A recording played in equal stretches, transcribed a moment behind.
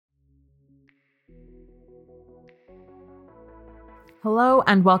Hello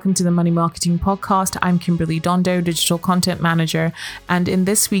and welcome to the Money Marketing Podcast. I'm Kimberly Dondo, Digital Content Manager, and in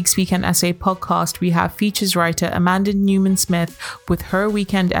this week's Weekend Essay podcast, we have features writer Amanda Newman Smith with her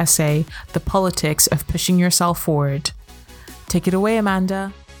weekend essay, The Politics of Pushing Yourself Forward. Take it away,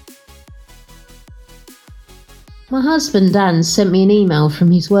 Amanda. My husband Dan sent me an email from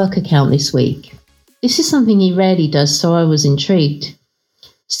his work account this week. This is something he rarely does, so I was intrigued.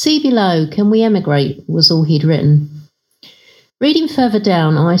 See below, can we emigrate, was all he'd written. Reading further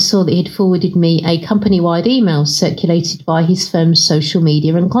down, I saw that he'd forwarded me a company-wide email circulated by his firm's social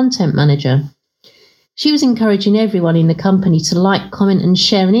media and content manager. She was encouraging everyone in the company to like, comment and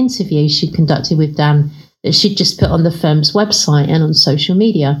share an interview she'd conducted with Dan that she'd just put on the firm's website and on social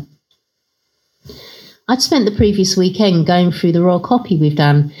media. I'd spent the previous weekend going through the raw copy with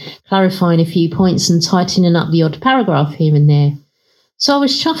Dan, clarifying a few points and tightening up the odd paragraph here and there. So I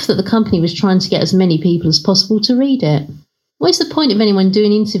was chuffed that the company was trying to get as many people as possible to read it. What's the point of anyone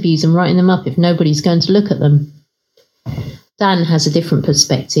doing interviews and writing them up if nobody's going to look at them? Dan has a different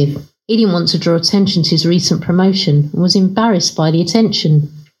perspective. He didn't want to draw attention to his recent promotion and was embarrassed by the attention.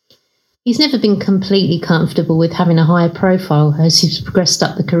 He's never been completely comfortable with having a higher profile as he's progressed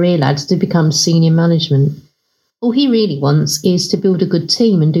up the career ladder to become senior management. All he really wants is to build a good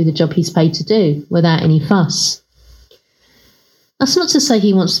team and do the job he's paid to do without any fuss. That's not to say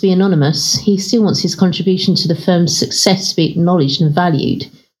he wants to be anonymous. He still wants his contribution to the firm's success to be acknowledged and valued,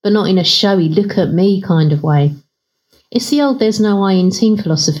 but not in a showy, look at me kind of way. It's the old there's no I in team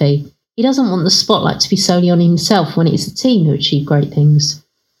philosophy. He doesn't want the spotlight to be solely on himself when it's the team who achieve great things.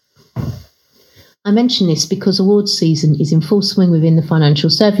 I mention this because awards season is in full swing within the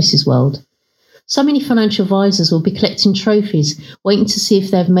financial services world. So many financial advisors will be collecting trophies, waiting to see if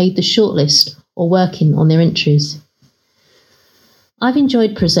they've made the shortlist or working on their entries. I've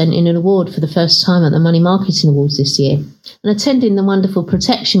enjoyed presenting an award for the first time at the Money Marketing Awards this year and attending the wonderful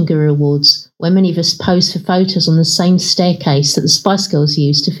Protection Guru Awards, where many of us posed for photos on the same staircase that the Spice Girls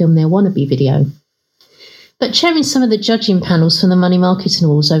used to film their wannabe video. But chairing some of the judging panels for the Money Marketing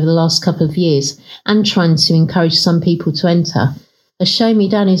Awards over the last couple of years and trying to encourage some people to enter has shown me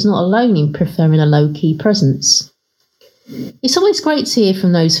Dan is not alone in preferring a low-key presence. It's always great to hear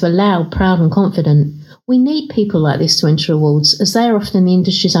from those who are loud, proud and confident. We need people like this to enter awards, as they are often the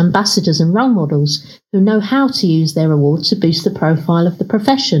industry's ambassadors and role models who know how to use their award to boost the profile of the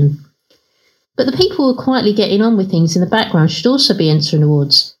profession. But the people who are quietly getting on with things in the background should also be entering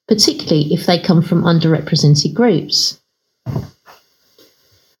awards, particularly if they come from underrepresented groups.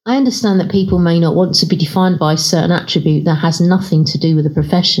 I understand that people may not want to be defined by a certain attribute that has nothing to do with the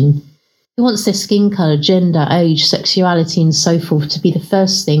profession. Who wants their skin colour, gender, age, sexuality and so forth to be the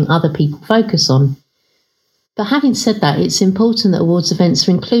first thing other people focus on. But having said that, it's important that awards events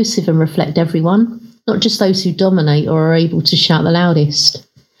are inclusive and reflect everyone, not just those who dominate or are able to shout the loudest.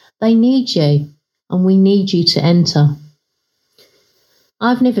 They need you, and we need you to enter.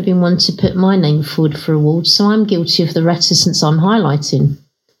 I've never been one to put my name forward for awards, so I'm guilty of the reticence I'm highlighting.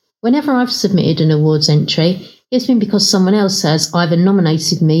 Whenever I've submitted an awards entry, it's been because someone else has either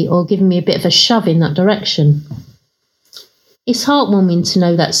nominated me or given me a bit of a shove in that direction. It's heartwarming to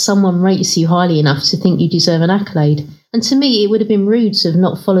know that someone rates you highly enough to think you deserve an accolade, and to me it would have been rude to have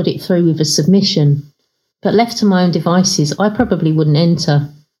not followed it through with a submission. But left to my own devices, I probably wouldn't enter,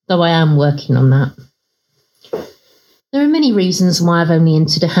 though I am working on that. There are many reasons why I've only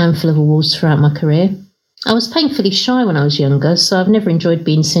entered a handful of awards throughout my career. I was painfully shy when I was younger, so I've never enjoyed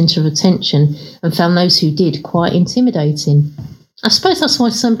being centre of attention and found those who did quite intimidating. I suppose that's why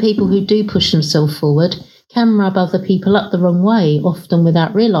some people who do push themselves forward can rub other people up the wrong way, often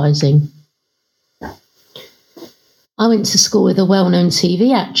without realising. I went to school with a well-known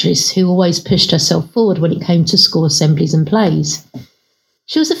TV actress who always pushed herself forward when it came to school assemblies and plays.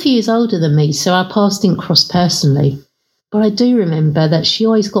 She was a few years older than me, so our paths didn't cross personally, but I do remember that she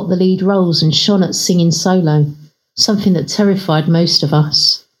always got the lead roles and shone at singing solo, something that terrified most of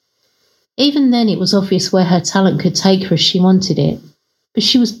us. Even then, it was obvious where her talent could take her if she wanted it. But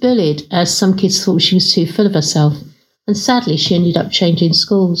she was bullied, as some kids thought she was too full of herself, and sadly she ended up changing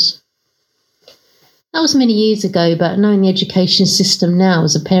schools. That was many years ago, but knowing the education system now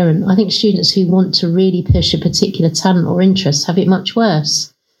as a parent, I think students who want to really push a particular talent or interest have it much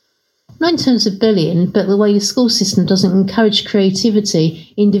worse. Not in terms of bullying, but the way the school system doesn't encourage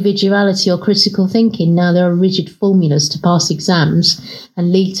creativity, individuality or critical thinking. Now there are rigid formulas to pass exams,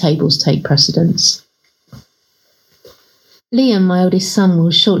 and league tables take precedence. Liam, my oldest son,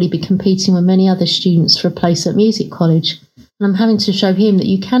 will shortly be competing with many other students for a place at music college, and I'm having to show him that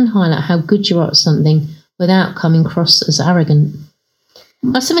you can highlight how good you are at something without coming across as arrogant.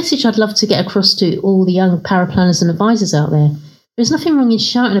 That's a message I'd love to get across to all the young paraplanners and advisors out there. There's nothing wrong in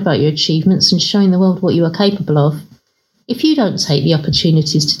shouting about your achievements and showing the world what you are capable of. If you don't take the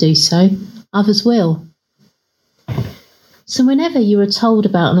opportunities to do so, others will. So whenever you are told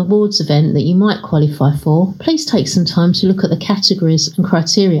about an awards event that you might qualify for, please take some time to look at the categories and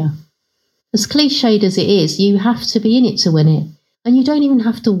criteria. As cliched as it is, you have to be in it to win it. And you don't even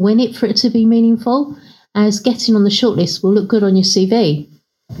have to win it for it to be meaningful, as getting on the shortlist will look good on your CV.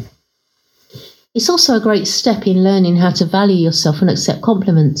 It's also a great step in learning how to value yourself and accept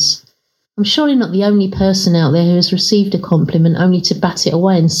compliments. I'm surely not the only person out there who has received a compliment only to bat it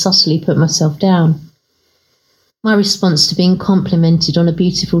away and subtly put myself down. My response to being complimented on a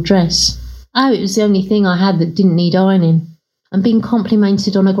beautiful dress. Oh, it was the only thing I had that didn't need ironing. And being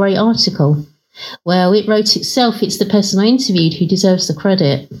complimented on a great article. Well, it wrote itself. It's the person I interviewed who deserves the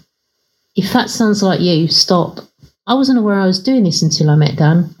credit. If that sounds like you, stop. I wasn't aware I was doing this until I met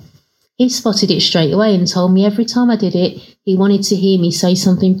Dan. He spotted it straight away and told me every time I did it, he wanted to hear me say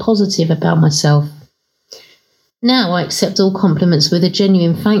something positive about myself. Now I accept all compliments with a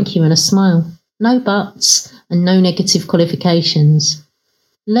genuine thank you and a smile. No buts and no negative qualifications.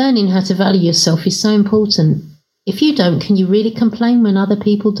 Learning how to value yourself is so important. If you don't, can you really complain when other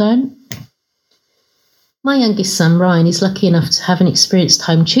people don't? My youngest son, Ryan, is lucky enough to have an experienced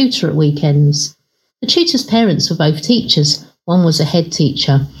home tutor at weekends. The tutor's parents were both teachers. One was a head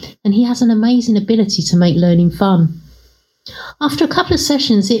teacher, and he has an amazing ability to make learning fun. After a couple of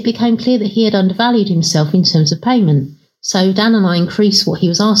sessions, it became clear that he had undervalued himself in terms of payment, so Dan and I increased what he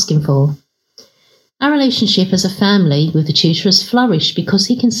was asking for. Our relationship as a family with the tutor has flourished because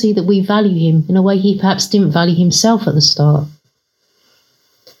he can see that we value him in a way he perhaps didn't value himself at the start.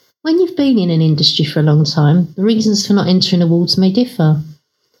 When you've been in an industry for a long time, the reasons for not entering awards may differ.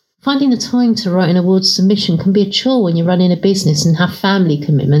 Finding the time to write an awards submission can be a chore when you're running a business and have family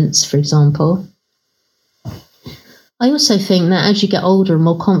commitments, for example. I also think that as you get older and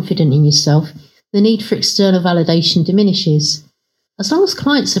more confident in yourself, the need for external validation diminishes. As long as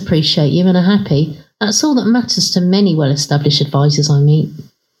clients appreciate you and are happy, that's all that matters to many well-established advisors I meet.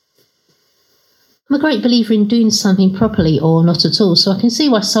 I'm a great believer in doing something properly or not at all, so I can see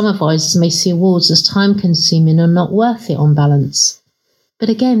why some advisors may see awards as time-consuming and not worth it on balance. But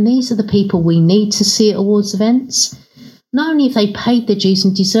again, these are the people we need to see at awards events. Not only have they paid their dues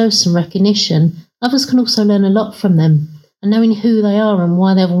and deserve some recognition, others can also learn a lot from them, and knowing who they are and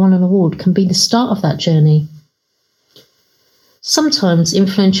why they've won an award can be the start of that journey. Sometimes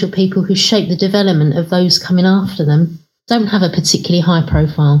influential people who shape the development of those coming after them don't have a particularly high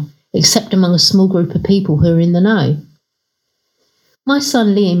profile, except among a small group of people who are in the know. My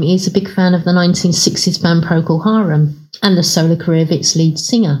son Liam is a big fan of the 1960s band Procol Harum and the solo career of its lead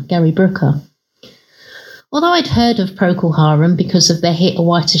singer, Gary Brooker. Although I'd heard of Procol Harum because of their hit A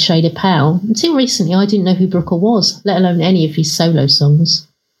Whiter Shade of Pale, until recently I didn't know who Brooker was, let alone any of his solo songs.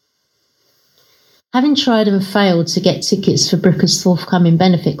 Having tried and failed to get tickets for Brooker's forthcoming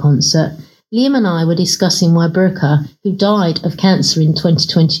benefit concert, Liam and I were discussing why Brooker, who died of cancer in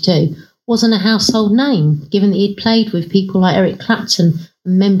 2022, wasn't a household name, given that he'd played with people like Eric Clapton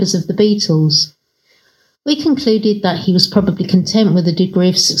and members of the Beatles. We concluded that he was probably content with the degree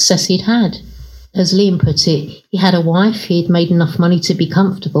of success he'd had. As Liam put it, he had a wife, he had made enough money to be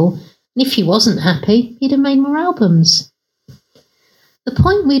comfortable, and if he wasn't happy, he'd have made more albums. The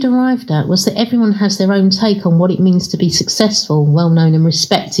point we'd arrived at was that everyone has their own take on what it means to be successful, well-known and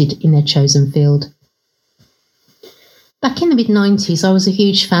respected in their chosen field. Back in the mid-90s, I was a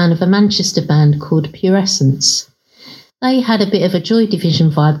huge fan of a Manchester band called Pure Essence. They had a bit of a Joy Division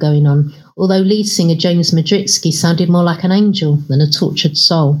vibe going on, although lead singer James Madritsky sounded more like an angel than a tortured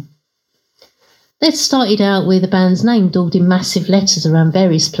soul. They'd started out with the band's name daubed in massive letters around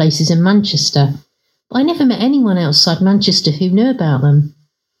various places in Manchester, but I never met anyone outside Manchester who knew about them.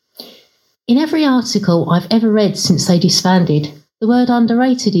 In every article I've ever read since they disbanded, the word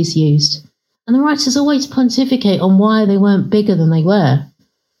underrated is used, and the writers always pontificate on why they weren't bigger than they were.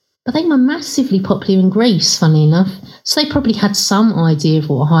 But they were massively popular in Greece, funnily enough, so they probably had some idea of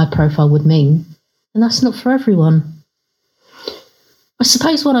what a high profile would mean, and that's not for everyone. I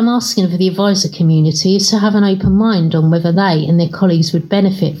suppose what I'm asking of the advisor community is to have an open mind on whether they and their colleagues would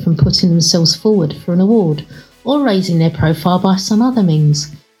benefit from putting themselves forward for an award or raising their profile by some other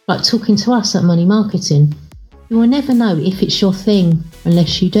means, like talking to us at Money Marketing. You will never know if it's your thing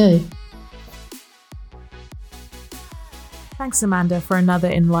unless you do. Thanks, Amanda, for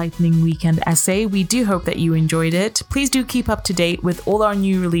another enlightening weekend essay. We do hope that you enjoyed it. Please do keep up to date with all our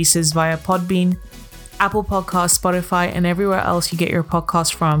new releases via Podbean, Apple Podcasts, Spotify, and everywhere else you get your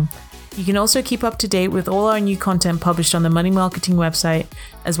podcast from. You can also keep up to date with all our new content published on the Money Marketing website,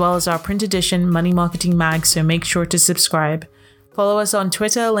 as well as our print edition Money Marketing Mag, so make sure to subscribe. Follow us on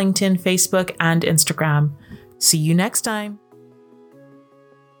Twitter, LinkedIn, Facebook, and Instagram. See you next time.